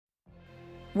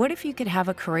What if you could have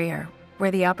a career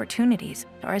where the opportunities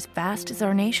are as vast as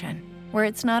our nation, where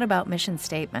it's not about mission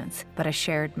statements, but a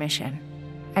shared mission?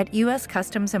 At U.S.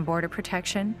 Customs and Border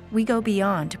Protection, we go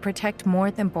beyond to protect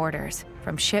more than borders.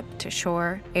 From ship to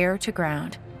shore, air to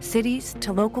ground, cities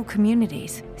to local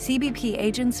communities, CBP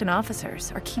agents and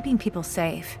officers are keeping people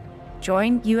safe.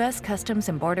 Join U.S. Customs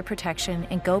and Border Protection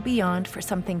and go beyond for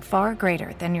something far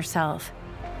greater than yourself.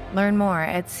 Learn more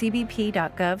at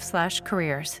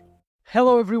cbp.gov/careers.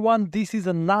 Hello everyone, this is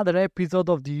another episode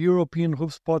of the European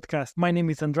Hoops podcast. My name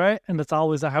is Andre, and as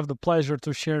always I have the pleasure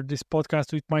to share this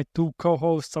podcast with my two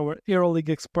co-hosts, our Euroleague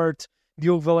experts,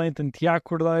 Diogo Valente and Tiago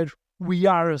Cordeiro. We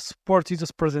are a Sport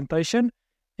Jesus presentation,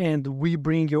 and we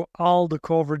bring you all the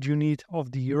coverage you need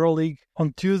of the Euroleague.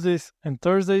 On Tuesdays and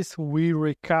Thursdays, we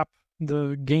recap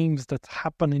the games that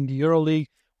happen in the Euroleague.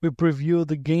 We preview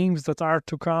the games that are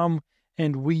to come,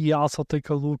 and we also take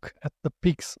a look at the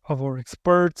picks of our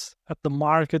experts, at the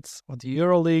markets of the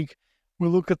Euroleague. We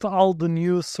look at all the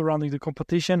news surrounding the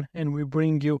competition, and we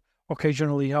bring you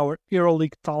occasionally our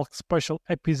Euroleague Talk special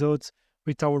episodes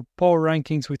with our power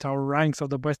rankings, with our ranks of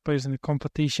the best players in the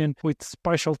competition, with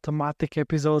special thematic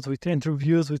episodes, with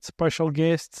interviews with special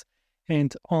guests.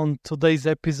 And on today's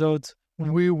episode,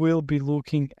 we will be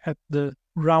looking at the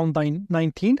round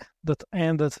 19 that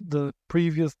ended the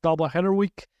previous doubleheader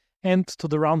week, and to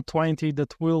the round 20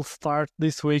 that will start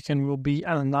this week and will be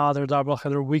another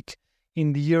doubleheader week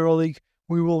in the Euroleague.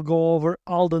 We will go over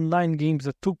all the 9 games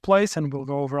that took place, and we'll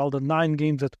go over all the 9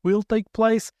 games that will take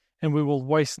place, and we will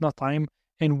waste no time,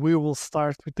 and we will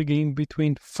start with the game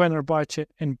between Fenerbahce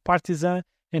and Partizan.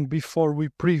 And before we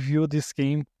preview this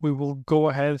game, we will go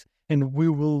ahead and we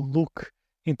will look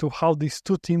into how these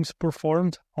two teams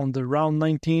performed on the round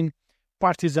 19.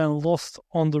 Partizan lost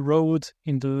on the road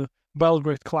in the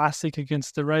Belgrade Classic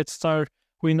against the Red Star.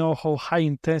 We know how high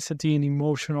intensity and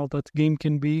emotional that game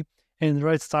can be, and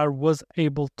Red Star was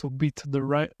able to beat the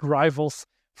rivals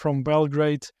from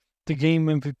Belgrade. The game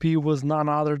MVP was none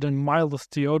other than Milos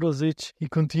Teodosic. He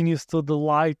continues to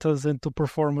delight us and to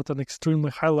perform at an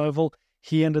extremely high level.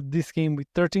 He ended this game with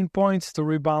 13 points, 2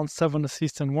 rebounds, 7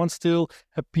 assists and 1 steal,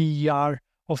 a PER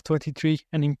of 23,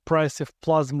 an impressive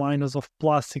plus-minus of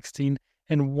plus 16.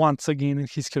 And once again in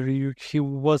his career, he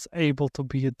was able to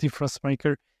be a difference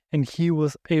maker, and he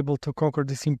was able to conquer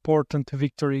this important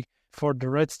victory for the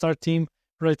Red Star team.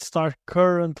 Red Star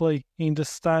currently in the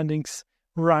standings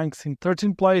ranks in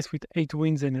 13th place with 8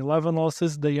 wins and 11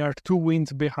 losses. They are 2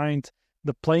 wins behind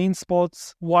the play-in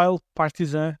spots, while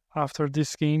Partizan, after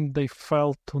this game, they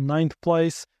fell to 9th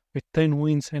place with 10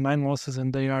 wins and 9 losses,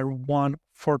 and they are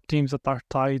 4 teams that are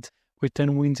tied with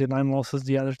 10 wins and 9 losses.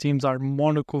 The other teams are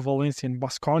Monaco, Valencia, and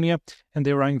Baskonia, and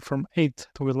they rank from 8th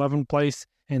to 11th place.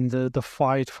 And the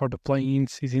fight for the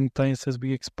play-ins is intense as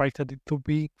we expected it to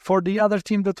be. For the other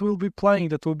team that will be playing,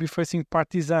 that will be facing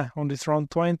Partizan on this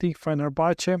round 20,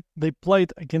 Fenerbahce, they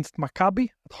played against Maccabi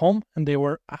at home, and they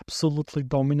were absolutely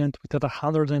dominant with a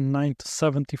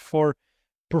 109-74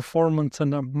 performance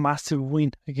and a massive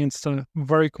win against a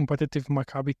very competitive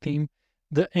Maccabi team.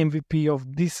 The MVP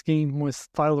of this game was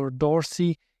Tyler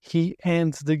Dorsey. He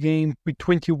ends the game with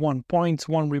 21 points,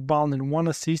 1 rebound and 1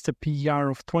 assist, a PER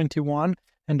of 21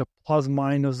 and a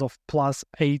plus-minus of plus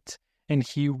 8. And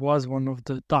he was one of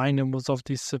the dynamos of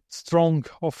this strong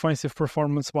offensive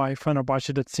performance by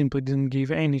Fenerbahce that simply didn't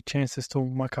give any chances to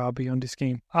Maccabi on this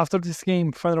game. After this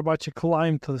game, Fenerbahce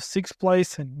climbed to the 6th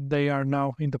place, and they are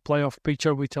now in the playoff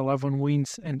picture with 11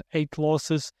 wins and 8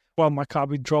 losses, while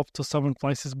Maccabi dropped to 7th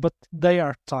places, but they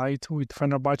are tied with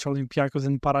Fenerbahce, Olympiacos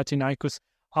and Panathinaikos,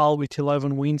 all with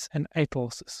 11 wins and 8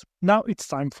 losses. Now it's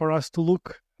time for us to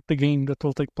look at the game that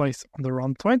will take place on the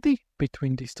round 20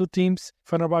 between these two teams.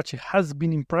 Fenerbahce has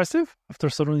been impressive after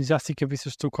Sarunas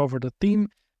Jasikevicius took over the team.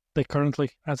 They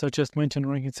currently, as I just mentioned,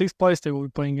 rank in 6th place. They will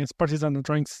be playing against Partizan that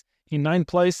ranks in 9th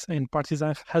place, and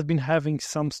Partizan has been having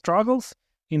some struggles.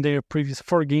 In their previous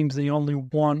 4 games, they only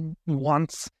won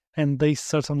once, and they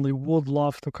certainly would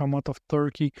love to come out of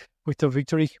Turkey with a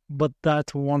victory, but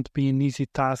that won't be an easy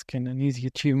task and an easy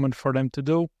achievement for them to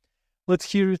do.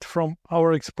 Let's hear it from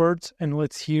our experts, and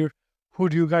let's hear who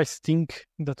do you guys think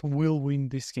that will win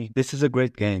this game. This is a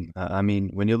great game. I mean,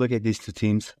 when you look at these two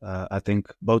teams, I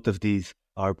think both of these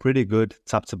are pretty good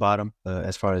top to bottom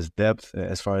as far as depth,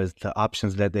 as far as the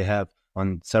options that they have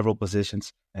on several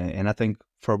positions. And I think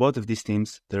for both of these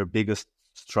teams, their biggest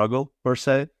struggle per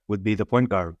se would be the point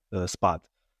guard spot.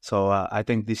 So I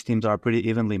think these teams are pretty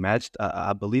evenly matched.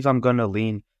 I believe I'm going to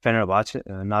lean Fenerbahce,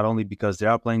 not only because they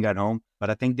are playing at home,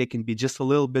 but I think they can be just a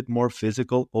little bit more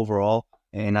physical overall.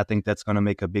 And I think that's going to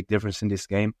make a big difference in this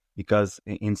game, because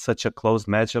in such a close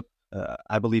matchup,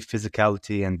 I believe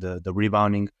physicality and the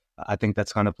rebounding, I think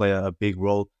that's going to play a big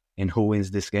role in who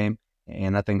wins this game.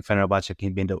 And I think Fenerbahce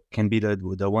can be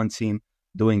the one team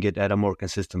doing it at a more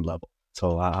consistent level.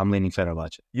 So I'm leaning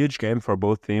Fenerbahce. Huge game for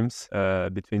both teams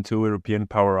between two European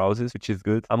powerhouses, which is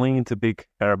good. I'm leaning to pick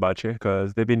Fenerbahce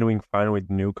because they've been doing fine with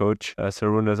the new coach.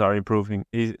 Sarunas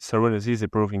is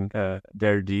improving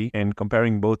their D, and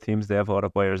comparing both teams, they have a lot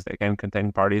of players that can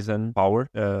contain Partizan power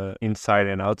inside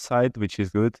and outside, which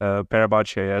is good.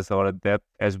 Fenerbahce has a lot of depth,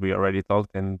 as we already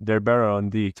talked, and they're better on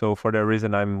D. So for that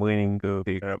reason, I'm leaning to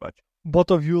pick Fenerbahce.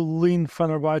 Both of you lean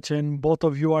Fenerbahce and both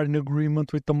of you are in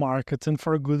agreement with the markets, and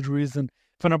for a good reason.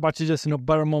 Fenerbahce is just in a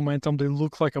better momentum. They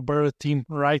look like a better team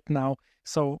right now.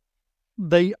 So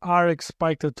they are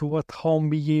expected to at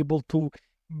home be able to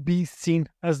be seen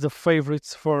as the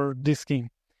favorites for this game.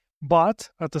 But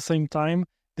at the same time,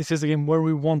 this is a game where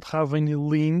we won't have any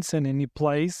leans and any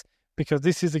plays because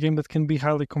this is a game that can be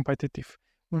highly competitive.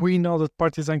 We know that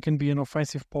Partizan can be an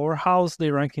offensive powerhouse. They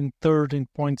rank in third in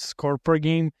points scored per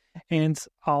game. And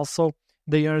also,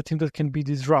 they are a team that can be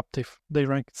disruptive. They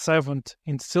rank 7th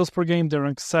in steals per game. They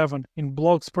rank 7th in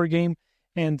blocks per game.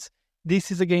 And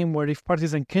this is a game where if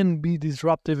Partizan can be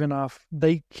disruptive enough,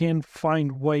 they can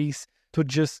find ways to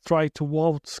just try to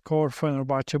outscore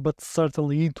Fenerbahce. But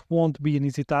certainly, it won't be an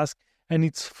easy task. And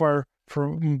it's fair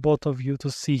for both of you to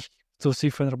see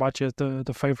Fenerbahce as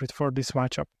the favorite for this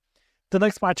matchup. The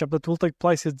next matchup that will take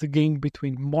place is the game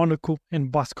between Monaco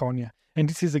and Baskonia. And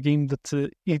this is a game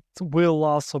that it will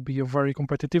also be a very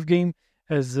competitive game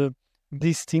as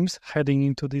these teams heading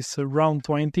into this round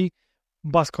 20.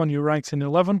 Baskonia ranks in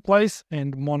 11th place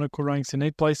and Monaco ranks in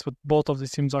 8th place, but both of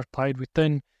these teams are tied with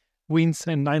 10 wins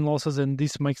and 9 losses, and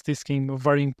this makes this game a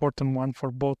very important one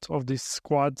for both of these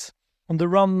squads. On the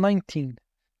round 19,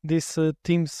 these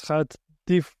teams had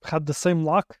the same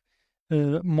luck.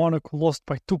 Monaco lost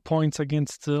by 2 points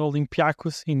against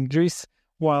Olympiacos in Greece,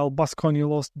 while Baskonia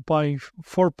lost by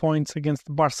 4 points against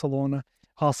Barcelona,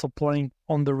 also playing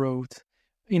on the road.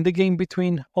 In the game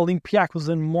between Olympiacos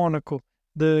and Monaco,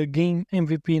 the game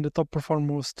MVP and the top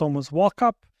performer was Thomas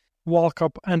Walkup.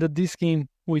 Walkup ended this game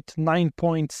with 9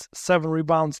 points, 7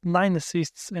 rebounds, 9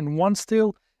 assists, and 1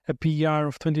 steal, a PER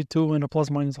of 22 and a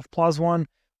plus-minus of +1,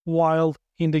 while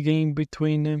in the game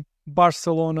between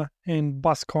Barcelona and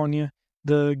Baskonia,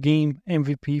 the game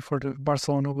MVP for the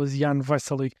Barcelona was Jan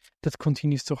Vesely, that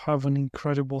continues to have an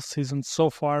incredible season so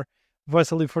far.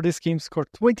 Vesely for this game scored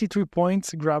 23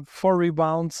 points, grabbed 4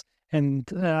 rebounds, and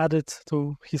added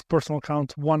to his personal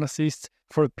count 1 assist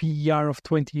for a PER of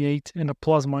 28 and a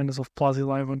plus-minus of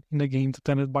 +11 in a game that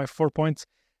ended by 4 points.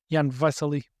 Jan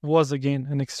Vesely was again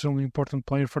an extremely important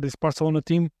player for this Barcelona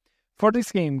team. For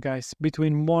this game, guys,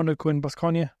 between Monaco and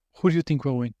Baskonia, who do you think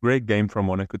will win? Great game from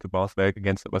Monaco to bounce back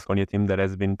against the Baskonia team that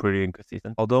has been pretty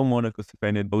inconsistent. Although Monaco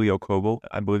suspended Billy Kobo,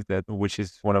 I believe that, which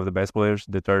is one of the best players,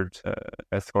 the third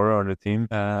best scorer on the team,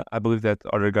 I believe that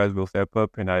other guys will step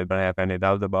up, and I don't have any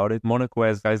doubt about it. Monaco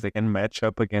has guys that can match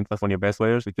up against Baskonia best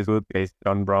players, which is good.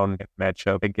 John Brown can match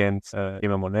up against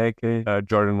Ima Moneke,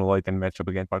 Jordan Molloy can match up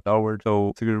against Mark Howard.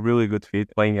 So it's a really good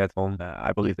fit. Playing at home,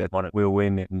 I believe that Monaco will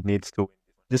win and needs to win.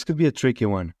 This could be a tricky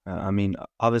one.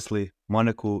 Obviously,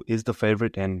 Monaco is the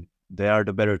favorite and they are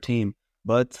the better team.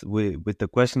 But with the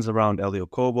questions around Elio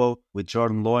Kobo, with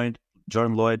Jordan Lloyd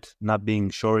not being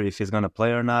sure if he's going to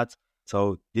play or not.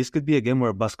 So this could be a game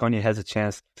where Baskonia has a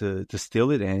chance to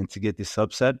steal it and to get this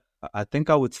upset. I think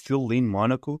I would still lean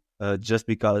Monaco just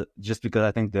because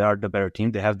I think they are the better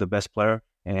team. They have the best player,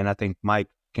 and I think Mike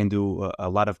can do a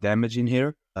lot of damage in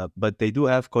here. But they do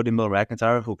have Cody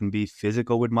Miller-McIntyre who can be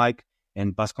physical with Mike.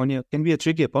 And Baskonia can be a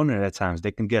tricky opponent at times.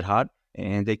 They can get hot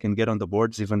and they can get on the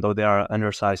boards even though they are an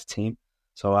undersized team.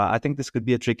 So I think this could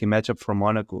be a tricky matchup for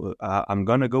Monaco. I'm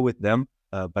going to go with them,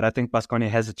 but I think Baskonia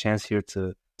has a chance here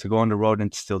to go on the road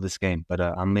and steal this game. But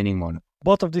I'm leaning Monaco.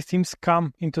 Both of these teams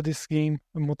come into this game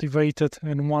motivated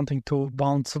and wanting to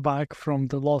bounce back from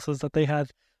the losses that they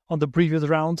had on the previous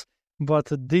round. But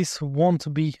this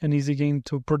won't be an easy game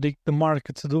to predict. The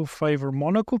markets do favor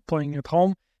Monaco playing at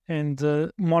home. And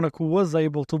Monaco was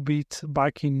able to beat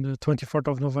back in the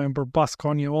 24th of November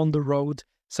Baskonia on the road,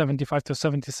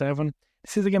 75-77.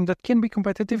 This is a game that can be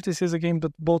competitive. This is a game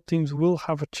that both teams will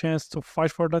have a chance to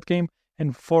fight for that game.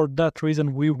 And for that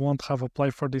reason, we won't have a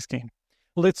play for this game.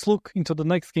 Let's look into the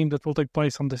next game that will take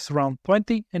place on this round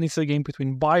 20. And it's a game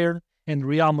between Bayern and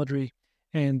Real Madrid.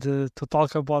 And to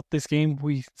talk about this game,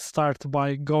 we start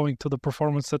by going to the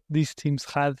performance that these teams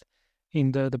had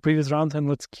in the previous round, and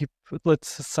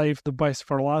let's save the best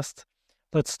for last.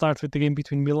 Let's start with the game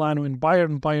between Milano and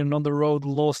Bayern. Bayern on the road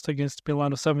lost against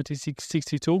Milano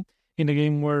 76-62 in a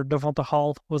game where Devonta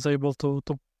Hall was able to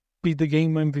be the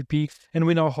game MVP. And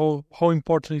we know how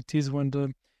important it is when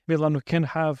the Milano can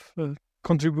have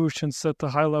contributions at a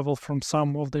high level from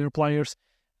some of their players,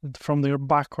 from their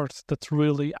backcourt, that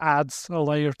really adds a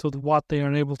layer to what they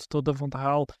are able to do. Devon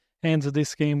Hall ends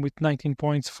this game with 19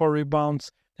 points, 4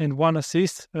 rebounds, and 1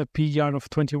 assist, a PER of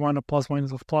 21, a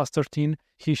plus-minus of plus 13.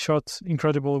 He shot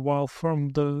incredibly well from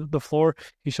the floor.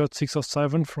 He shot 6 of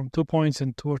 7 from 2 points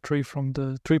and 2 or 3 from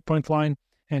the three-point line.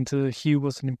 And he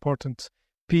was an important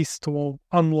piece to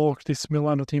unlock this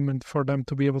Milano team and for them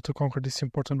to be able to conquer this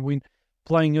important win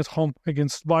playing at home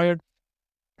against Bayern.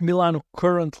 Milano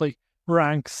currently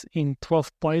ranks in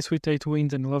 12th place with 8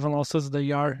 wins and 11 losses.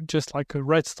 They are just like a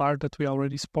Red Star that we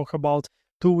already spoke about,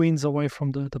 2 wins away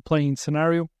from the play-in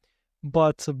scenario.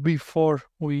 But before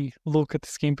we look at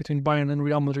this game between Bayern and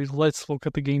Real Madrid, let's look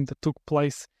at the game that took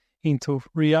place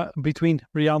between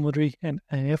Real Madrid and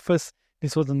Efes.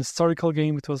 This was an historical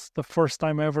game. It was the first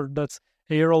time ever that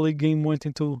a Euroleague game went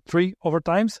into 3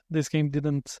 overtimes. This game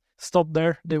didn't stop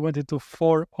there. They went into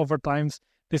 4 overtimes.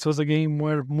 This was a game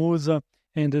where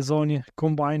and Ezonia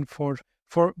combined for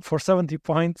 70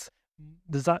 points.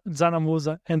 Zana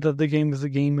Musa ended the game as the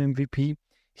game MVP.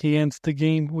 He ends the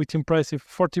game with impressive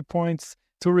 40 points,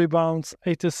 2 rebounds,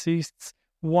 8 assists,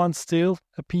 1 steal,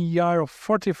 a PER of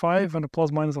 45 and a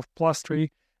plus-minus of plus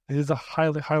 3. This is a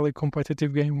highly, highly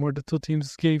competitive game where the two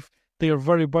teams gave their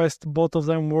very best. Both of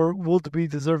them would be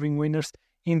deserving winners.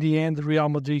 In the end, Real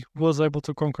Madrid was able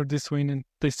to conquer this win and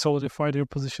they solidified their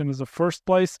position as the first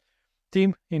place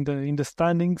team in the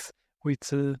standings with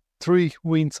 3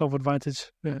 wins of advantage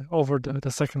over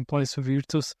the second place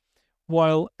Virtus,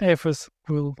 while Efes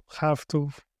will have to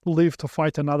live to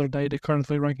fight another day. They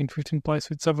currently rank in 15th place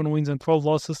with 7 wins and 12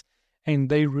 losses, and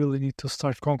they really need to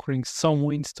start conquering some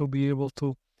wins to be able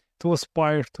to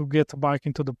aspire to get back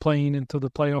into the play-in and to the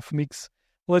playoff mix.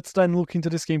 Let's then look into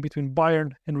this game between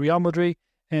Bayern and Real Madrid,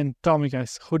 and tell me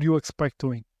guys, who do you expect to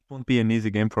win? Won't be an easy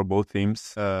game for both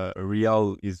teams.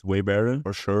 Real is way better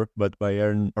for sure, but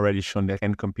Bayern already shown they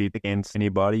can compete against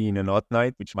anybody in an odd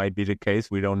night, which might be the case.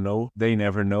 We don't know. They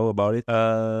never know about it.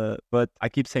 But I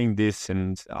keep saying this,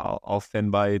 and I'll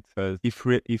stand by it. If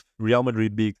Real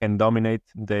Madrid can dominate,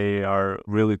 they are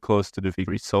really close to the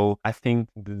victory. So I think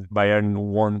the Bayern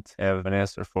won't have an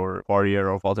answer for Poirier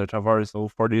or Walter Tavares. So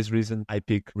for this reason, I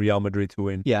pick Real Madrid to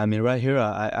win. Yeah, I mean, right here,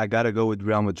 I gotta go with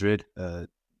Real Madrid.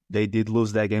 They did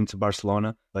lose that game to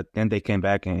Barcelona, but then they came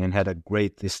back and had a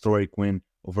great historic win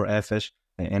over Efes.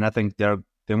 And I think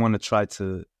they want to try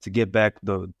to get back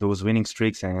those winning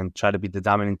streaks and try to be the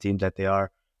dominant team that they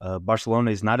are.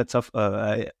 Barcelona is not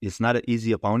it's not an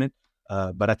easy opponent,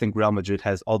 but I think Real Madrid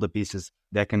has all the pieces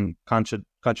that can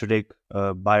contradict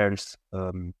Bayern's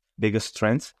biggest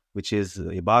strengths, which is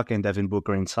Ibaka and Devin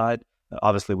Booker inside.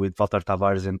 Obviously, with Walter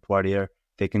Tavares and Poirier,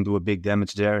 they can do a big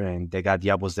damage there, and they got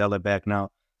Yabusele back now.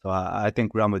 So I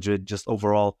think Real Madrid just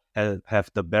overall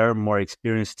have the better, more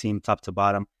experienced team top to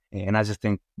bottom. And I just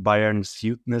think Bayern's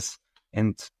youthness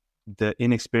and the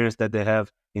inexperience that they have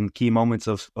in key moments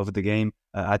of the game,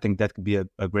 I think that could be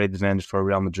a great advantage for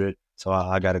Real Madrid. So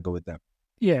I got to go with them.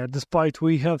 Yeah, despite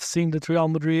we have seen that Real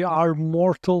Madrid are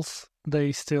mortals,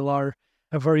 they still are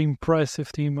a very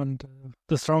impressive team and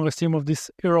the strongest team of this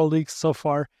Euroleague so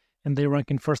far. And they rank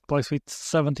in first place with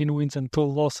 17 wins and 2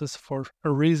 losses for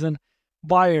a reason.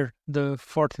 Bayern, the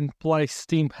 14th place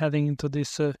team heading into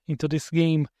this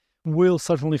game, will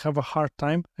certainly have a hard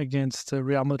time against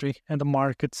Real Madrid, and the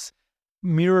markets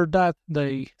mirror that.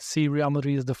 They see Real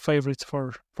Madrid as the favorites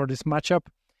for this matchup.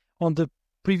 On the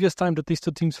previous time that these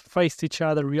two teams faced each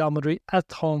other, Real Madrid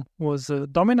at home was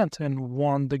dominant and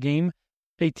won the game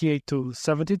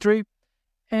 88-73.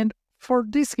 And for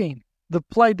this game, the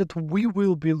play that we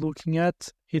will be looking at,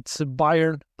 it's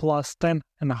Bayern plus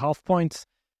 10.5 points.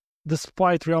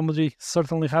 Despite Real Madrid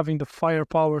certainly having the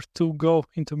firepower to go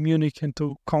into Munich and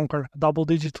to conquer a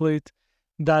double-digit lead,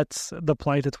 that's the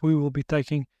play that we will be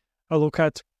taking a look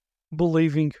at,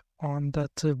 believing on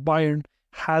that Bayern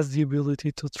has the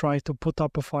ability to try to put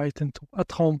up a fight and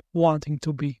at home wanting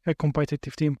to be a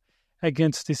competitive team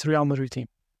against this Real Madrid team.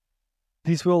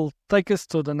 This will take us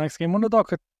to the next game on the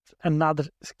docket, another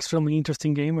extremely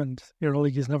interesting game, and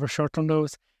Euroleague is never short on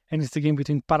those. And it's the game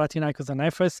between Panathinaikos and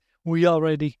Efes. We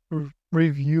already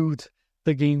reviewed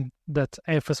the game that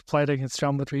Efes played against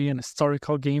Real Madrid, an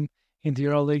historical game in the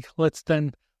Euroleague. Let's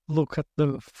then look at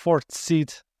the 4th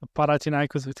seed,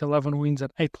 Panathinaikos, with 11 wins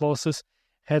and 8 losses,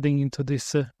 heading into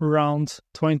this round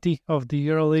 20 of the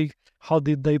Euroleague. How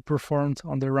did they perform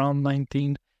on the round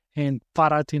 19? And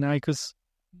Panathinaikos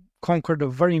conquered a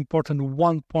very important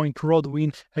 1-point road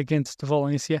win against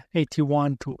Valencia,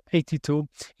 81-82,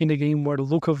 in a game where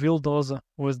Luca Vildoza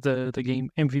was the game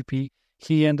MVP.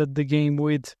 He ended the game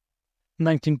with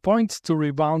 19 points, 2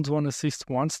 rebounds, 1 assist,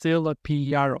 1 steal, a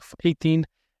PER of 18,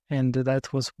 and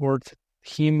that was worth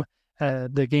him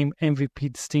the game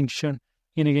MVP distinction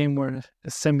in a game where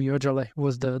Semi Ojeleye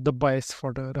was the best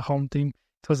for the home team.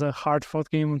 It was a hard-fought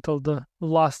game until the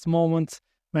last moment,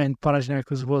 when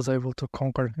Panathinaikos was able to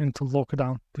conquer and to lock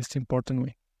down this important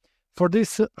win. For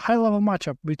this high-level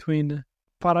matchup between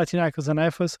Panathinaikos and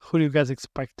Efes, who do you guys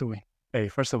expect to win? Hey,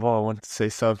 first of all, I want to say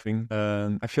something.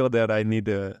 I feel that I need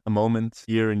a moment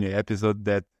here in the episode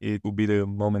that it will be the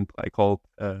moment I call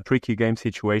a tricky game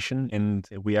situation, and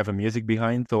we have a music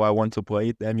behind, so I want to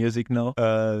play that music now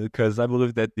because I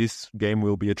believe that this game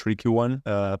will be a tricky one.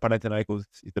 Panathinaikos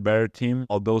is the better team,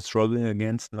 although struggling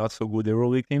against not so good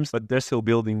Euroleague teams, but they're still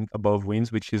building above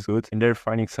wins, which is good, and they're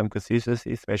finding some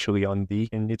consistency, especially on D,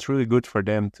 and it's really good for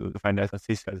them to find that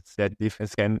consistency. That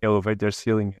defense can elevate their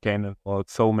ceiling, can unlock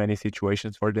so many situations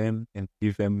for them and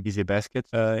give them easy baskets.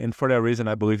 And for that reason,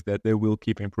 I believe that they will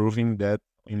keep improving that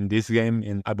in this game,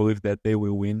 and I believe that they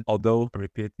will win. Although, I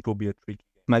repeat, it will be a tricky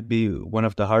game. Might be one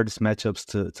of the hardest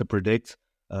matchups to predict.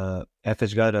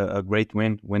 FH got a great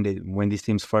win when these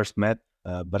teams first met,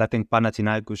 but I think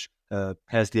Panathinaikos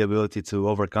has the ability to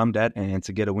overcome that and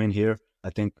to get a win here. I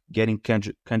think getting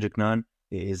Kendrick Nunn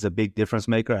is a big difference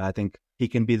maker. I think he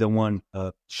can be the one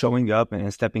showing up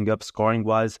and stepping up scoring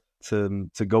wise to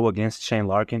go against Shane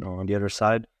Larkin on the other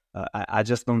side. I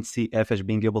just don't see FH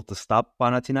being able to stop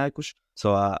Panathinaikos,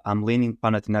 so I'm leaning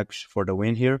Panathinaikos for the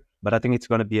win here. But I think it's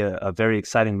going to be a very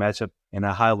exciting matchup and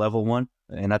a high level one,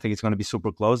 and I think it's going to be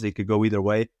super close. It could go either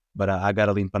way, but I got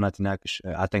to lean Panathinaikos.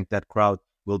 I think that crowd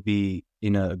will be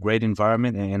in a great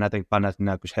environment, and I think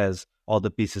Panathinaikos has all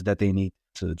the pieces that they need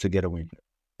to get a win.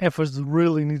 Efes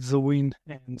really needs a win,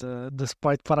 and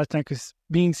despite Panathinaikos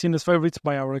being seen as favorites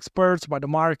by our experts, by the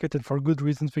market, and for good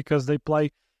reasons, because they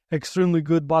play extremely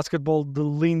good basketball, the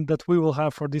lean that we will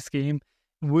have for this game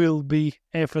will be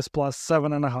Efes plus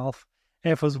 7.5.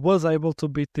 Efes was able to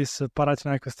beat this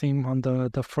Panathinaikos team on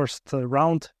the first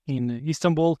round in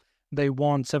Istanbul. They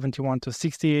won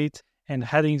 71-68, and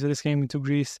heading into this game into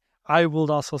Greece, I would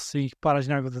also see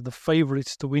Panathinaikos as the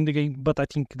favorites to win the game, but I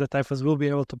think that Efes will be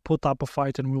able to put up a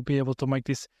fight and will be able to make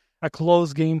this a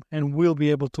close game and will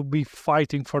be able to be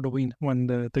fighting for the win when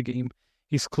the game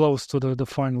is close to the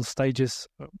final stages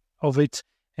of it,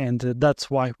 and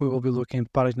that's why we will be looking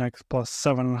at Panathinaikos plus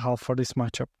 7.5 for this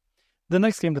matchup. The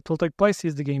next game that will take place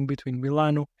is the game between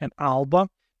Milano and Alba.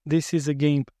 This is a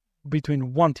game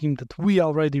between one team that we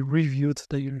already reviewed,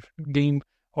 the game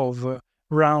of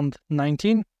round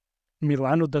 19.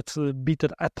 Milano that beat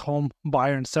at home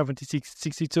Bayern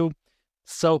 76-62.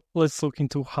 So let's look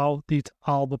into how did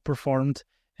Alba performed,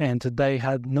 and they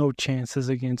had no chances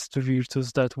against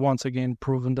Virtus that once again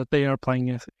proven that they are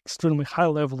playing an extremely high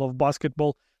level of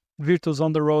basketball. Virtus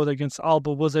on the road against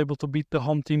Alba was able to beat the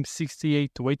home team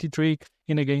 68-83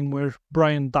 in a game where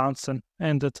Brian Danson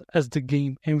ended as the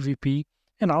game MVP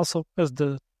and also as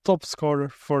the top scorer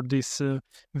for this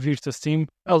Virtus team,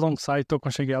 alongside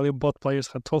Tokon Shengelia. Both players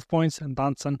had 12 points, and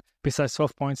Danson, besides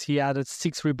 12 points, he added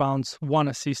 6 rebounds, 1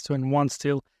 assist, and 1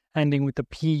 steal, ending with a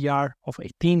PER of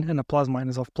 18 and a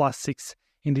plus-minus of +6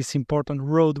 in this important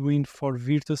road win for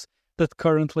Virtus that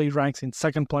currently ranks in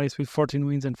second place with 14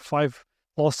 wins and 5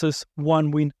 losses,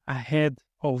 1 win ahead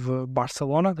of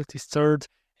Barcelona, that is third,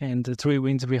 and 3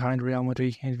 wins behind Real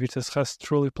Madrid. And Virtus has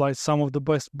truly played some of the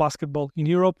best basketball in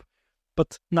Europe.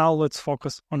 But now let's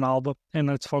focus on Alba, and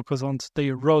let's focus on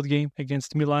their road game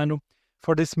against Milano.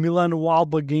 For this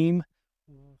Milano-Alba game,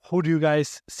 who do you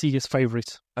guys see as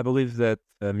favorites? I believe that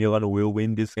Milano will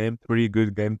win this game. Pretty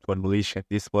good game to unleash and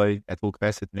display at full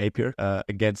capacity Napier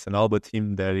against an Alba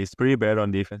team that is pretty bad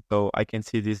on defense. So I can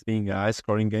see this being a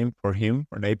high-scoring game for him,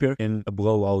 for Napier, and a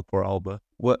blowout for Alba.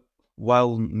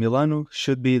 While Milano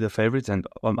should be the favorites, and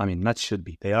not should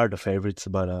be, they are the favorites,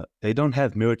 but they don't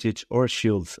have Mirotic or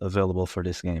Shields available for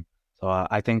this game. So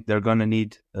I think they're going to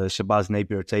need Shabazz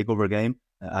Napier takeover game.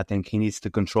 I think he needs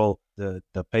to control the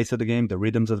pace of the game, the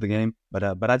rhythms of the game. But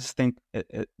I just think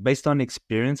based on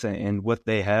experience and what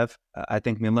they have, I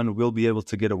think Milano will be able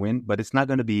to get a win, but it's not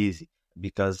going to be easy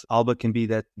because Alba can be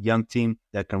that young team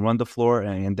that can run the floor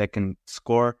and that can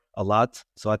score a lot.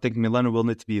 So I think Milano will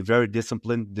need to be very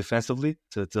disciplined defensively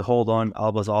to hold on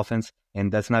Alba's offense,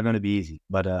 and that's not going to be easy.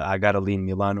 But I got to lean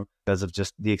Milano because of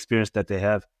just the experience that they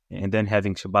have, and then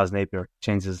having Shabazz Napier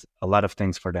changes a lot of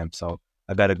things for them. So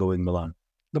I got to go with Milano.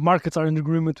 The markets are in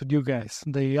agreement with you guys.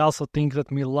 They also think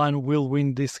that Milano will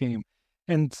win this game.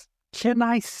 And can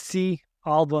I see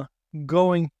Alba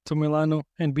going to Milano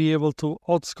and be able to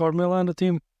outscore Milano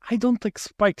team? I don't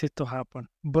expect it to happen,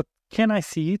 but can I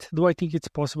see it? Do I think it's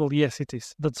possible? Yes, it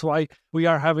is. That's why we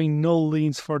are having no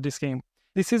leans for this game.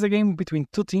 This is a game between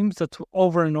two teams that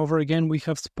over and over again we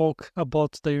have spoke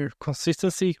about their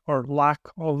consistency or lack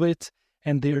of it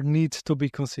and their need to be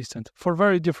consistent for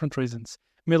very different reasons.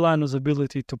 Milano's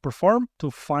ability to perform,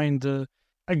 to find a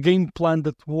game plan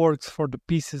that works for the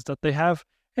pieces that they have.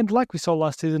 And like we saw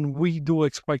last season, we do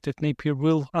expect that Napier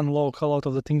will unlock a lot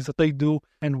of the things that they do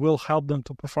and will help them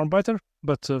to perform better.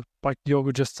 But like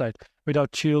Diogo just said,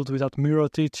 without Child, without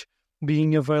Mirotic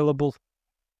being available,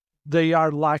 they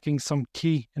are lacking some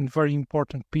key and very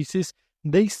important pieces.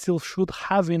 They still should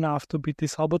have enough to beat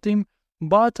this Alba team.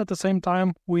 But at the same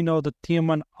time, we know that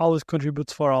Tiemann always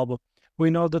contributes for Alba. We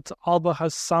know that Alba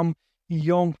has some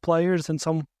young players and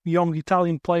some young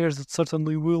Italian players that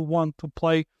certainly will want to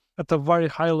play at a very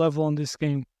high level on this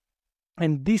game.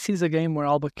 And this is a game where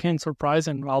Alba can surprise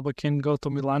and Alba can go to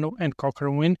Milano and conquer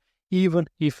a win, even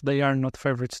if they are not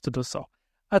favorites to do so.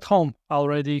 At home,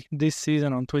 already this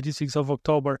season on 26th of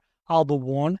October, Alba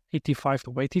won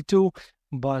 85-82,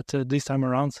 but this time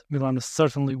around, Milano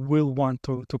certainly will want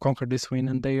to conquer this win,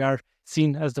 and they are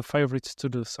seen as the favorites to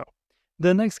do so.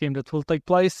 The next game that will take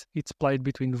place, it's played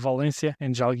between Valencia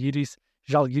and Žalgiris.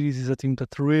 Žalgiris is a team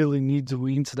that really needs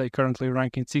wins. They currently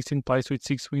rank in 16th place with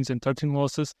 6 wins and 13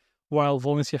 losses, while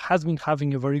Valencia has been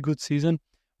having a very good season.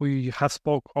 We have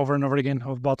spoke over and over again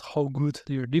about how good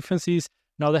their defense is.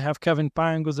 Now they have Kevin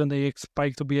Pangos, and they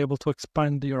expect to be able to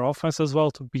expand their offense as well,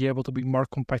 to be able to be more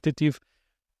competitive.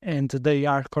 And they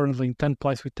are currently in 10th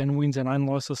place with 10 wins and 9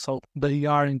 losses, so they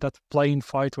are in that playing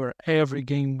fight where every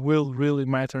game will really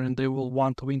matter, and they will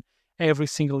want to win every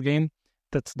single game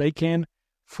that they can.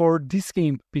 For this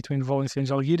game between Valencia and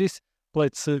Žalgiris,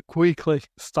 let's quickly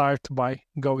start by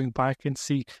going back and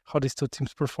see how these two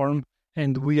teams perform.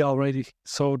 And we already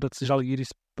saw that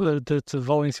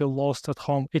Valencia lost at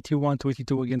home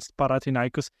 81-82 against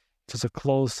Panathinaikos. It was a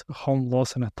close home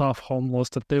loss and a tough home loss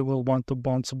that they will want to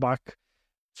bounce back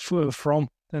from.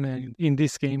 And in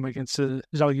this game against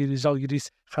Žalgiris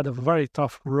had a very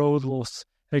tough road loss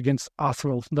against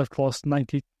Asvel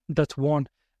that won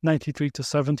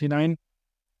 93-79.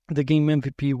 The game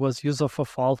MVP was Yusuf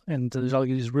Afal, and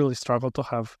Žalgiris really struggled to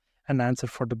have an answer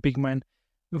for the big man.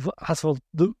 Asvel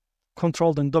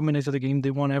controlled and dominated the game.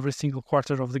 They won every single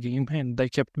quarter of the game, and they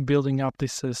kept building up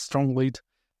this strong lead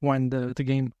when the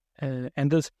game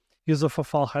ended. Yusuf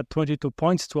Afal had 22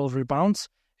 points, 12 rebounds,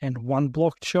 and 1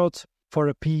 blocked shot for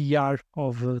a PER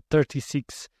of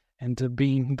 36, and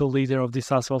being the leader of this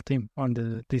Asvel team on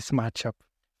this matchup.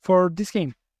 For this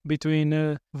game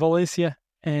between Valencia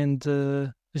and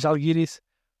Žalgiris,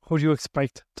 who do you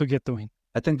expect to get the win?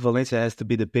 I think Valencia has to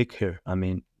be the pick here. I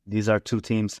mean, these are two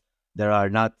teams that are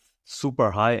not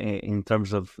super high in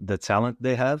terms of the talent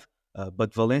they have,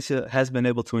 but Valencia has been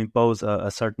able to impose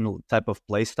a certain type of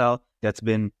play style that's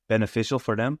been beneficial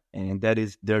for them, and that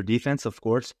is their defense, of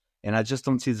course. And I just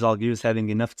don't see Žalgiris having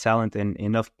enough talent and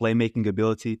enough playmaking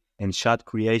ability and shot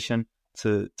creation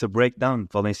to break down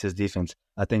Valencia's defense.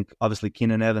 I think, obviously,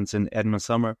 Keenan Evans and Edmund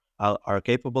Summer are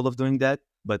capable of doing that,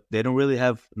 but they don't really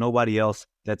have nobody else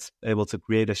that's able to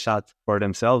create a shot for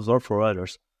themselves or for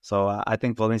others. So I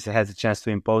think Valencia has a chance to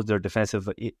impose their defensive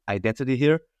identity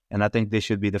here, and I think they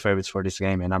should be the favorites for this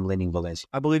game, and I'm leaning Valencia.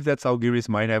 I believe that Žalgiris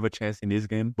might have a chance in this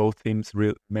game. Both teams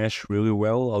mesh really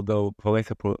well, although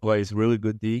Valencia plays really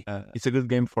good D. It's a good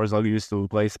game for Žalgiris to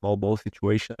play small ball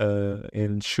situation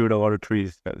and shoot a lot of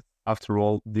threes. After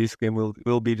all, this game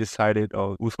will be decided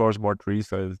on who scores more threes,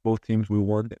 so both teams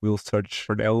will search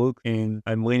for the outlook. And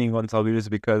I'm leaning on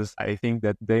Žalgiris because I think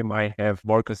that they might have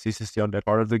more consistency on that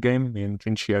part of the game, and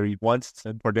Trinchieri wants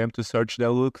for them to search the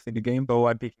outlooks in the game, so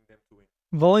I'm picking them to win.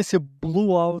 Valencia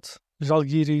blew out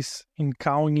Žalgiris in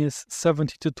Kaunas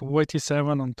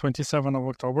 72-87 on 27 of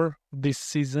October this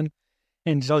season,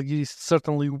 and Žalgiris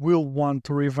certainly will want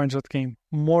to revenge that game.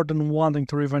 More than wanting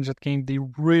to revenge that game, they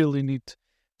really need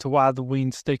to add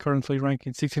wins. They currently rank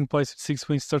in 16th place with 6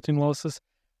 wins, 13 losses.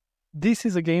 This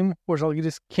is a game where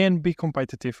Žalgiris can be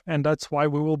competitive, and that's why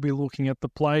we will be looking at the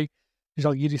play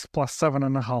Žalgiris plus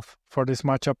 7.5 for this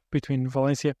matchup between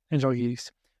Valencia and Žalgiris.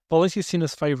 Valencia is seen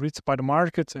as favorites by the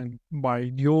market and by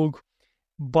Diogo,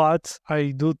 but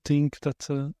I do think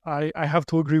that I have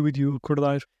to agree with you,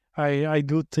 Kurdair. I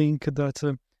do think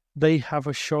that they have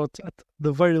a shot at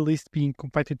the very least being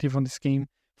competitive on this game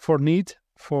for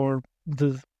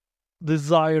the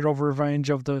desire of revenge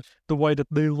of the way that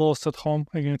they lost at home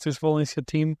against this Valencia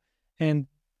team, and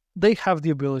they have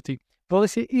the ability.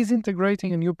 Valencia is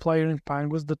integrating a new player in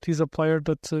Pangos that is a player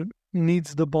that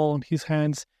needs the ball in his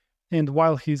hands And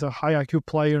while he's a high IQ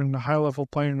player and a high-level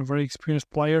player and a very experienced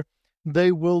player,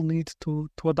 they will need to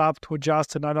adapt, to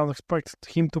adjust, and I don't expect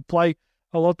him to play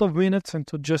a lot of minutes and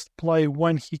to just play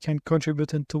when he can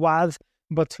contribute and to add.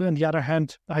 But on the other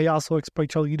hand, I also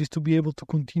expect Žalgiris to be able to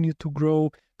continue to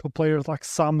grow to players like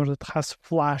Samir that has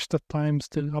flashed at times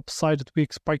the upside that we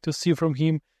expect to see from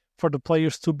him, for the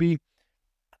players to be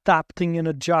adapting and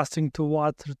adjusting to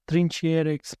what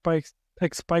Trinchieri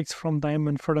expects from them,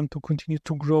 and for them to continue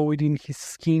to grow within his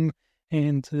scheme.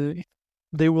 And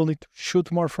they will need to shoot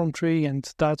more from three,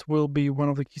 and that will be one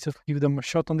of the keys to give them a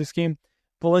shot on this game.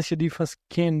 Valencia defense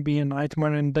can be a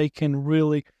nightmare, and they can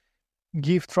really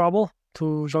give trouble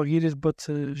to Žalgiris, but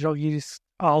Žalgiris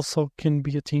also can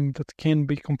be a team that can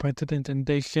be competitive, and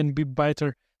they can be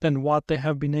better than what they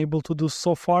have been able to do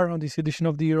so far on this edition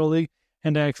of the Euroleague,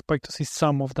 and I expect to see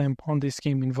some of them on this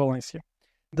game in Valencia.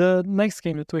 The next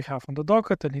game that we have on the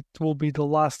docket, and it will be the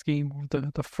last game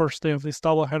of the first day of this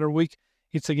doubleheader week,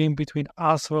 it's a game between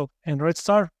Asvel and Red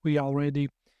Star. We already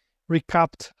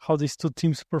recapped how these two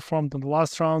teams performed in the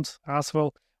last round.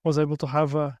 Asvel was able to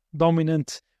have a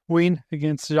dominant win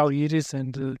against Žalgiris,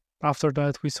 and after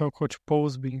that we saw Coach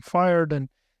Pose being fired, and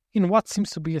in what seems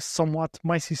to be a somewhat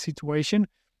messy situation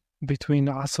between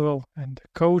Asvel and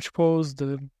Coach Pose.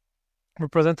 The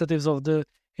representatives of the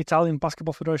Italian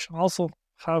Basketball Federation also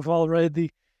have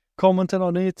already commented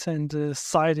on it and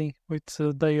siding with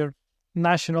their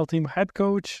national team head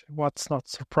coach, what's not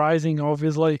surprising,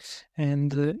 obviously,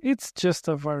 and it's just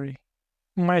a very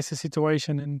messy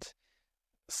situation and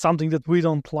something that we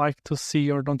don't like to see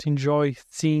or don't enjoy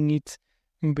seeing it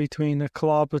between a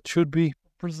club that should be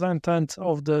representative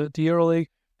of the Euroleague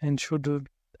and should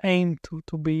aim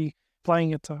to be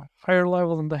playing at a higher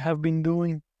level than they have been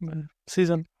doing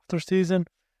season after season.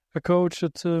 A coach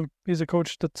that is a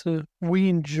coach that we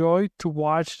enjoy to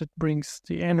watch, that brings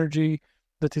the energy,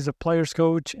 that is a player's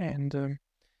coach, and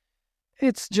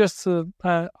it's just an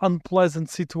unpleasant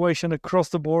situation across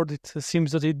the board. It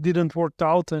seems that it didn't work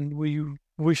out, and we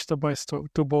wish the best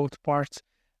to both parts.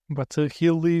 But he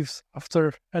leaves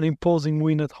after an imposing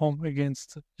win at home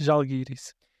against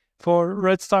Žalgiris. For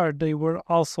Red Star, they were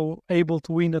also able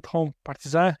to win at home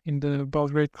Partizan in the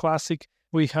Belgrade Classic.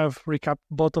 We have recapped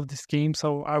both of these games,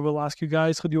 so I will ask you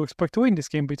guys, who do you expect to win this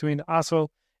game between Asvel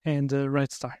and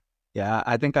Red Star? Yeah,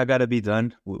 I think I got to be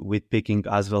done with picking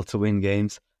Asvel to win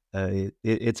games.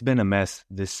 It's been a mess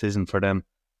this season for them.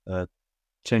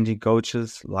 Changing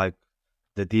coaches, like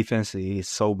the defense is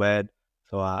so bad.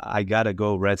 So I got to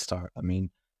go Red Star. I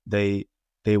mean, they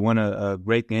won a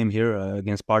great game here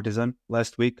against Partizan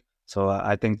last week. So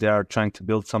I think they are trying to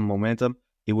build some momentum.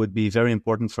 It would be very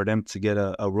important for them to get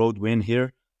a road win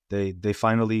here. They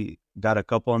finally got a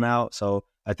couple now. So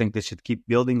I think they should keep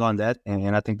building on that.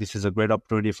 And I think this is a great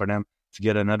opportunity for them to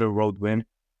get another road win.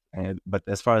 But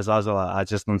as far as Asvel, I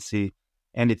just don't see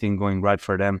anything going right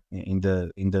for them in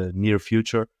the near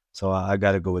future. So I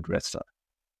got to go with Red Star.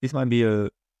 This might be a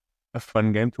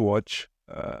fun game to watch.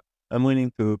 I'm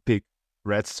willing to pick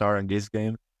Red Star in this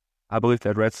game. I believe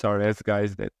that Red Star has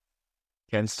guys that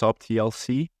can stop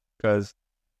TLC because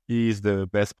he is the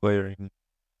best player in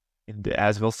the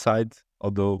Asvel side,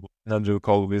 although Nanju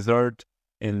called Wizard.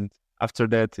 And after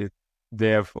that, they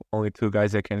have only two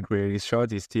guys that can create his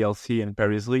shot. It's TLC and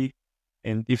Paris Lee.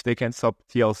 And if they can stop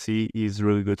TLC, he's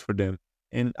really good for them.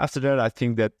 And after that, I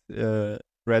think that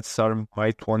Red Star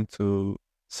might want to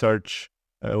search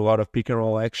a lot of pick and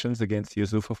roll actions against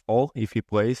Yusufa Fall if he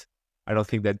plays. I don't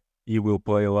think that he will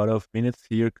play a lot of minutes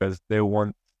here because they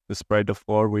want to spread the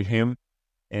floor with him,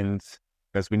 and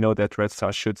because we know that Red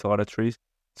Star shoots a lot of threes.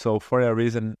 So for that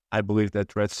reason, I believe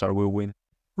that Red Star will win.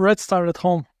 Red Star at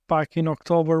home back in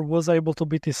October was able to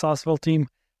beat this Asvel team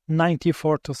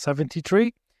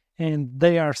 94-73, and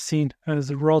they are seen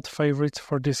as road favorites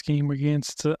for this game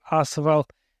against Asvel,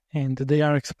 and they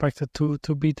are expected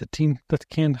to be the team that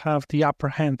can have the upper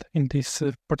hand in this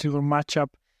particular matchup.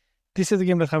 This is a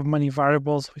game that have many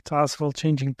variables, with Asvel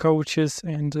changing coaches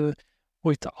and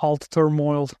with all the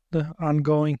turmoil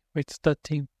ongoing with that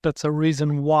team. That's a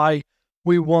reason why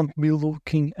we won't be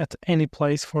looking at any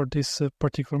place for this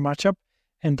particular matchup.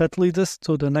 And that leads us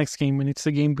to the next game, and it's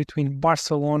a game between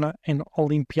Barcelona and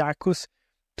Olympiacos,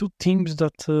 two teams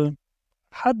that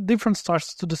had different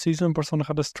starts to the season. Barcelona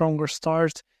had a stronger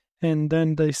start, and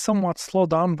then they somewhat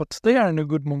slowed down, but they are in a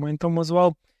good momentum as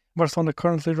well. Barcelona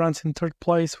currently ranks in third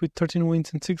place with 13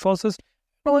 wins and 6 losses.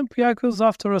 Olympiacos,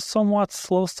 after a somewhat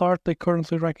slow start, they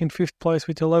currently rank in 5th place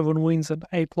with 11 wins and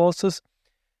 8 losses.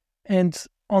 And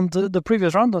on the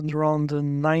previous round, on round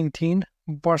 19,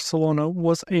 Barcelona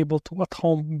was able to, at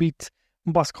home, beat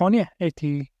Baskonia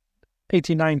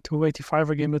 89-85,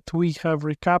 a game that we have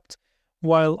recapped,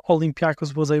 while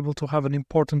Olympiacos was able to have an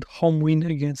important home win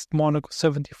against Monaco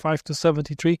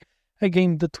 75-73, a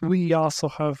game that we also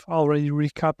have already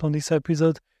recapped on this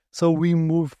episode. So we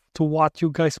move to what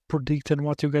you guys predict and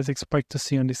what you guys expect to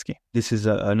see on this game. This is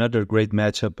another great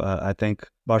matchup. I think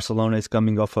Barcelona is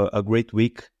coming off a great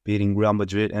week, beating Real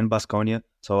Madrid and Baskonia.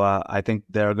 So I think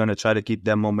they're going to try to keep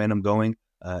that momentum going.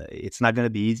 It's not going to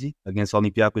be easy against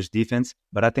Olympiacos defense,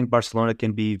 but I think Barcelona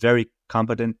can be very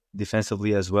competent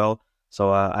defensively as well.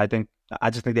 So I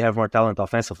just think they have more talent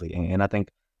offensively, and I think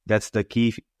that's the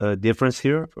key difference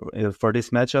here for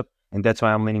this matchup, and that's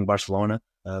why I'm leaning Barcelona.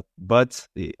 But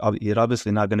it's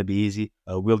obviously not going to be easy.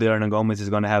 Wilder and Gomez is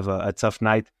going to have a tough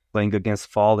night playing against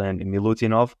Fall and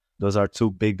Milutinov. Those are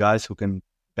two big guys who can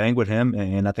bang with him,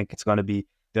 and I think it's going to be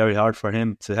very hard for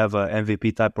him to have an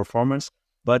MVP type performance.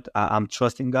 But I'm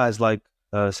trusting guys like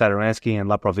Sadaransky and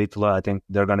La Provitola. I think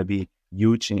they're going to be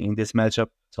huge in this matchup.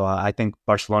 So I think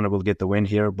Barcelona will get the win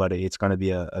here, but it's going to be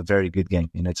a very good game,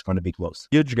 and it's going to be close.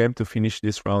 Huge game to finish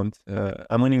this round.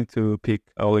 I'm willing to pick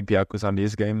Olympiacos on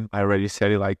this game. I already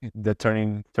said it, like the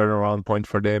turnaround point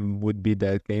for them would be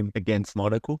that game against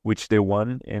Monaco, which they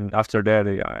won. And after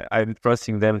that, I'm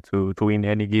trusting them to win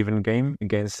any given game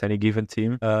against any given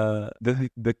team.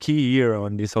 The key here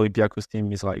on this Olympiacos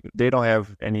team is like they don't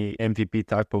have any MVP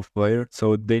type of player,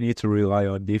 so they need to rely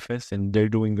on defense, and they're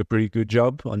doing a pretty good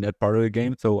job on that part of the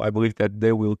game. So I believe that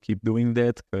they will keep doing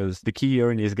that, because the key here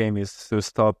in this game is to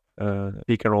stop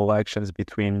pick and roll actions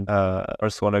between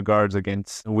Barcelona guards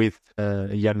with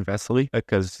Jan Vesely,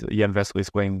 because Jan Vesely is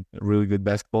playing really good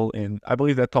basketball, and I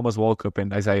believe that Thomas Walkup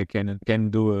and Isaiah Cannon can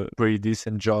do a pretty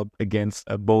decent job against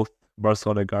both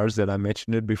Barcelona guards that I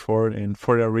mentioned it before, and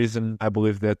for that reason I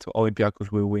believe that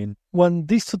Olympiacos will win. When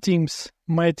these two teams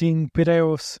met in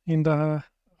Piraeus in the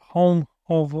home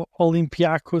of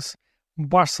Olympiacos,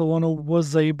 Barcelona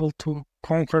was able to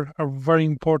conquer a very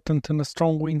important and a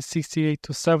strong win,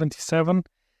 68-77.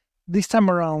 This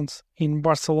time around in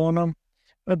Barcelona,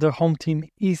 the home team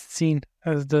is seen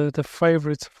as the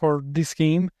favorites for this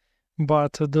game,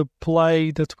 but the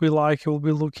play that we will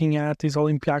be looking at is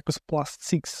Olympiacos plus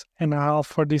 6.5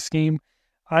 for this game.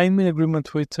 I'm in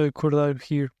agreement with Cordero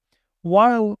here.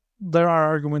 While there are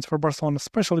arguments for Barcelona,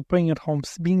 especially playing at home,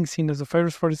 being seen as the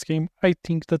favorites for this game, I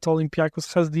think that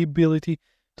Olympiacos has the ability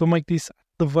to make this at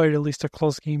the very least a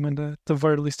close game, and at the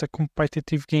very least a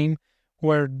competitive game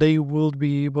where they will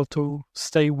be able to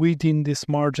stay within this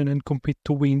margin and compete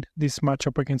to win this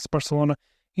matchup against Barcelona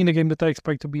in a game that I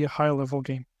expect to be a high-level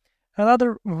game.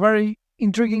 Another very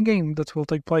intriguing game that will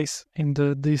take place in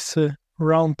this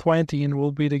round 20 and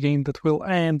will be the game that will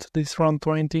end this round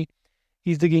 20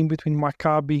 is the game between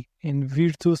Maccabi and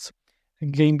Virtus, a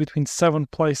game between 7th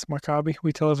place Maccabi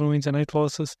with 11 wins and 8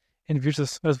 losses, and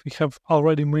Virtus, as we have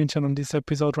already mentioned on this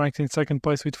episode, ranked in 2nd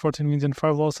place with 14 wins and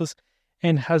 5 losses,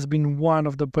 and has been one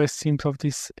of the best teams of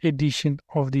this edition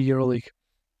of the Euroleague.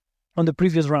 On the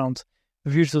previous round,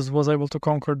 Virtus was able to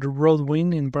conquer the road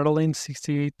win in Berlin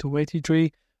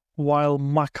 68-83, while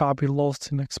Maccabi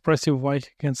lost in an expressive way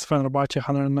against Fenerbahce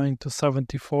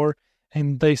 109-74,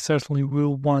 and they certainly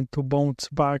will want to bounce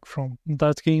back from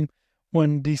that game.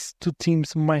 When these two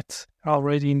teams met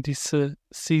already in this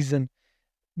season,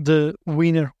 the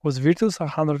winner was Virtus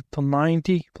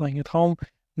 100-90, playing at home.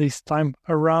 This time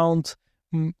around,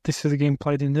 this is a game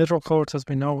played in neutral courts, as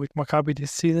we know, with Maccabi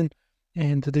this season,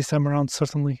 and this time around,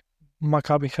 certainly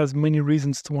Maccabi has many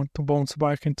reasons to want to bounce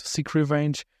back and to seek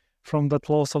revenge from that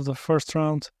loss of the first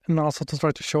round, and also to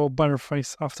try to show a better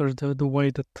face after the way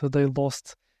that they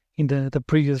lost in the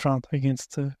previous round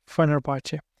against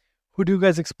Fenerbahce. Who do you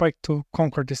guys expect to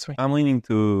conquer this way? I'm leaning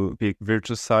to pick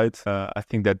Virtus side. I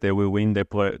think that they will win.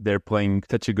 They're playing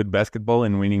such a good basketball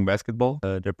and winning basketball.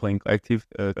 They're playing collective.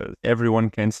 Everyone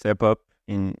can step up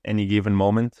in any given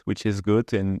moment, which is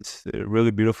good, and it's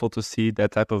really beautiful to see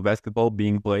that type of basketball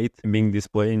being played and being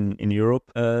displayed in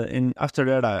Europe. And after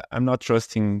that, I'm not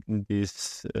trusting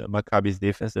this Maccabi's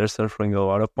defense. They're suffering a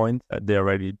lot of points. They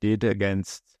already did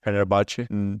against Fenerbahce,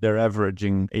 and they're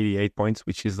averaging 88 points,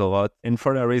 which is a lot. And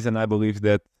for that reason, I believe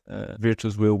that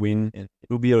Virtus will win. And it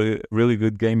will be a really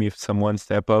good game if someone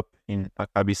step up in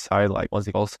Maccabi's side, like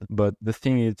Ozzy Olsen. But the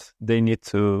thing is, they need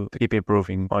to keep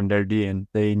improving on their D, and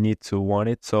they need to want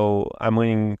it. So I'm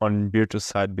leaning on Virtus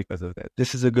side because of that.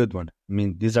 This is a good one. I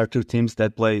mean, these are two teams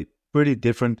that play pretty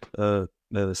different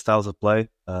styles of play.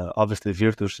 Obviously,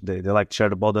 Virtus, they like to share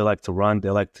the ball, they like to run,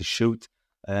 they like to shoot.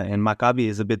 And Maccabi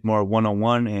is a bit more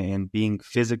one-on-one and being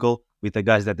physical with the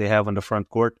guys that they have on the front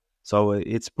court. So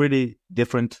it's pretty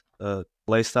different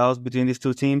play styles between these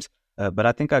two teams. But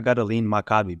I think I got to lean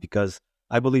Maccabi because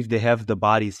I believe they have the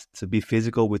bodies to be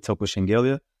physical with Toko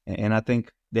Shengelia, and I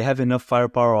think they have enough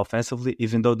firepower offensively,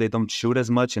 even though they don't shoot as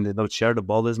much and they don't share the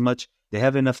ball as much. They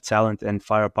have enough talent and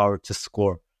firepower to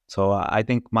score. So I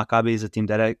think Maccabi is a team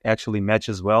that actually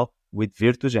matches well with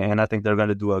Virtus, and I think they're going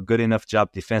to do a good enough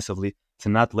job defensively to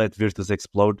not let Virtus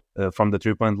explode from the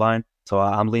three-point line. So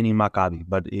I'm leaning Maccabi,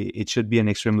 but it should be an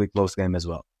extremely close game as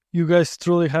well. You guys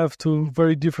truly have two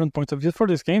very different points of view for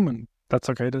this game, and that's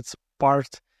okay. That's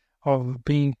part of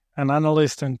being an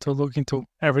analyst and to look into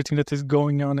everything that is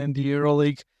going on in the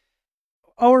Euroleague.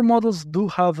 Our models do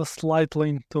have a slight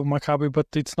lean to Maccabi, but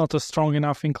it's not a strong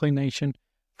enough inclination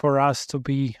for us to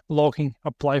be locking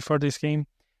a play for this game.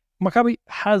 Maccabi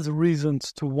has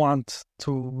reasons to want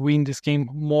to win this game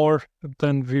more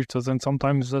than Virtus, and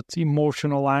sometimes that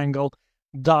emotional angle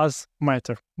does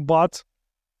matter. But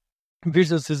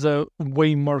Virtus is a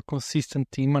way more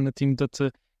consistent team, and a team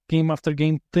that game after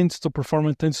game tends to perform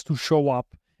and tends to show up,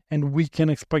 and we can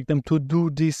expect them to do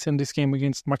this in this game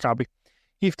against Maccabi.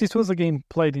 If this was a game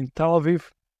played in Tel Aviv,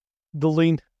 the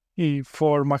lean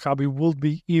for Maccabi would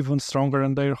be even stronger,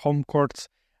 and their home court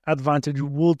advantage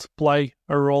would play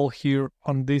a role here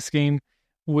on this game.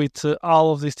 With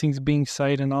all of these things being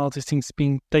said and all of these things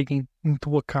being taken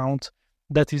into account,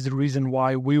 that is the reason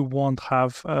why we won't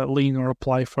have a lean or a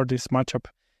play for this matchup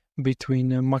between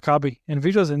Maccabi and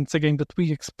Virtus, and it's a game that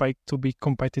we expect to be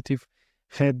competitive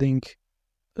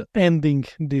ending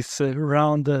this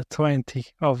round 20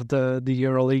 of the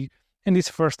EuroLeague and this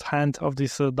first hand of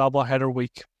this doubleheader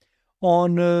week.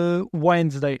 On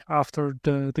Wednesday, after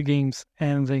the games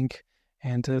ending,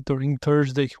 and during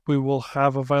Thursday, we will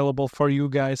have available for you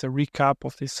guys a recap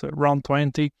of this round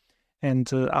 20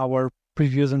 and our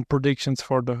previews and predictions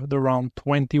for the round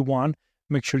 21.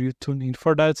 Make sure you tune in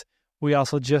for that. We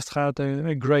also just had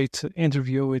a great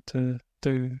interview with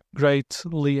the great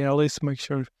Lee Ellis. Make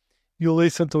sure you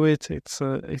listen to it.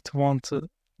 It won't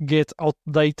get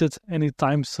outdated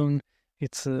anytime soon.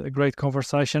 It's a great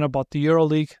conversation about the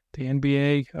EuroLeague, the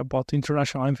NBA, about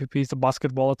international MVPs, the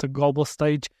basketball at the global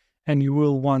stage, and you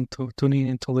will want to tune in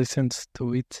and to listen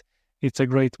to it. It's a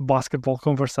great basketball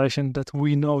conversation that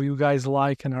we know you guys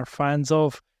like and are fans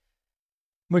of.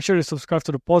 Make sure you subscribe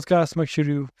to the podcast. Make sure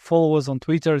you follow us on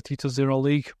Twitter at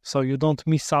EuroLeague so you don't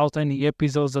miss out any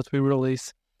episodes that we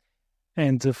release.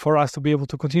 And for us to be able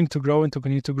to continue to grow and to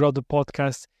continue to grow the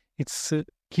podcast, it's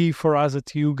key for us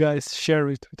that you guys share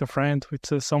it with a friend,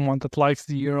 with someone that likes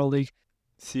the EuroLeague.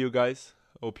 See you guys.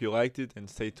 Hope you liked it and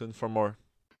stay tuned for more.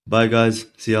 Bye, guys.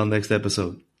 See you on the next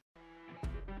episode.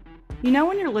 You know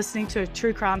when you're listening to a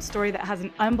true crime story that has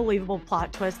an unbelievable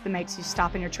plot twist that makes you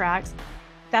stop in your tracks?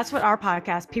 That's what our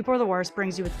podcast, People Are the Worst,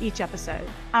 brings you with each episode.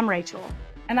 I'm Rachel.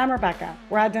 And I'm Rebecca.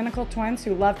 We're identical twins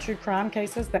who love true crime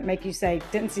cases that make you say,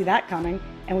 didn't see that coming,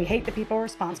 and we hate the people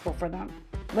responsible for them.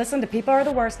 Listen to People Are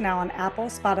the Worst now on Apple,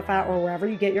 Spotify, or wherever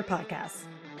you get your podcasts.